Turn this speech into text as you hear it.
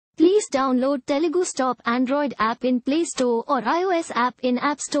Just download Telugu's top Android app in Play Store or iOS app in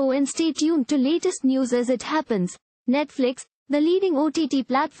App Store and stay tuned to latest news as it happens. Netflix, the leading OTT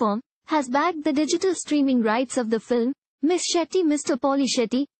platform, has bagged the digital streaming rights of the film, Miss Shetty Mr.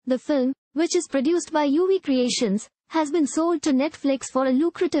 Polishetty. The film, which is produced by UV Creations, has been sold to Netflix for a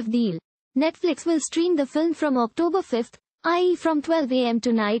lucrative deal. Netflix will stream the film from October 5th, i.e. from 12 a.m.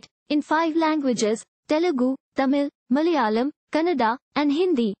 tonight, in 5 languages, Telugu, Tamil, Malayalam, Kannada, and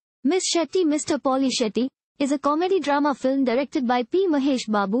Hindi. Miss Shetty Mr. Polishetty is a comedy drama film directed by Mahesh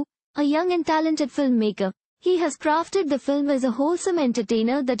Babu, a young and talented filmmaker. He has crafted the film as a wholesome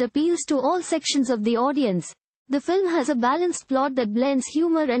entertainer that appeals to all sections of the audience. The film has a balanced plot that blends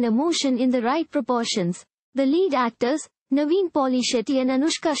humor and emotion in the right proportions. The lead actors, Naveen Polishetty and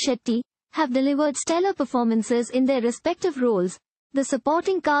Anushka Shetty, have delivered stellar performances in their respective roles. The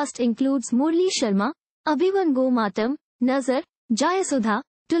supporting cast includes Murali, Abhiman Gomatam, Nazar, Jayasudha,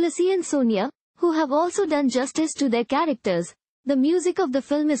 Tulasi and Sonia, who have also done justice to their characters. The music of the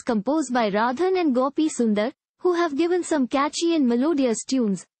film is composed by Radhan and Gopi Sundar, who have given some catchy and melodious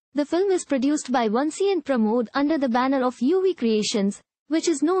tunes. The film is produced by Vansi and Pramod under the banner of UV Creations, which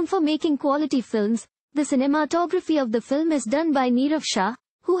is known for making quality films. The cinematography of the film is done by Nirav Shah,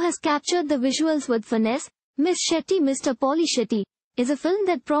 who has captured the visuals with finesse. Miss Shetty Mr. Polishetty is a film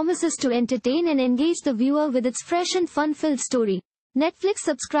that promises to entertain and engage the viewer with its fresh and fun-filled story. Netflix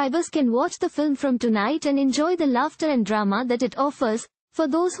subscribers can watch the film from tonight and enjoy the laughter and drama that it offers. For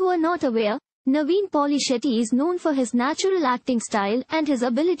those who are not aware, Naveen Polishetty is known for his natural acting style and his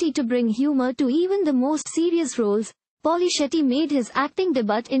ability to bring humor to even the most serious roles. Polishetty made his acting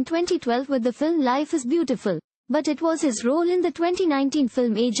debut in 2012 with the film Life is Beautiful, but it was his role in the 2019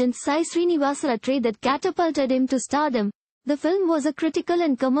 film Agent Sai Srinivasa Rattre that catapulted him to stardom. The film was a critical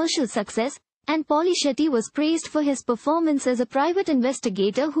and commercial success, and Polishetty was praised for his performance as a private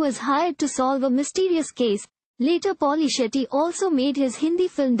investigator who is hired to solve a mysterious case. Later Polishetty also made his Hindi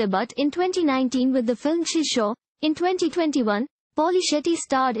film debut in 2019 with the film Shisho. In 2021, Polishetty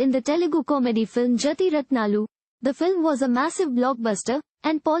starred in the Telugu comedy film Jati Ratnalu. The film was a massive blockbuster,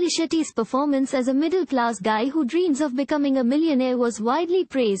 and Polishetty's performance as a middle-class guy who dreams of becoming a millionaire was widely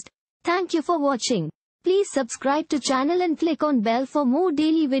praised. Thank you for watching. Please subscribe to channel and click on bell for more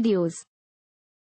daily videos.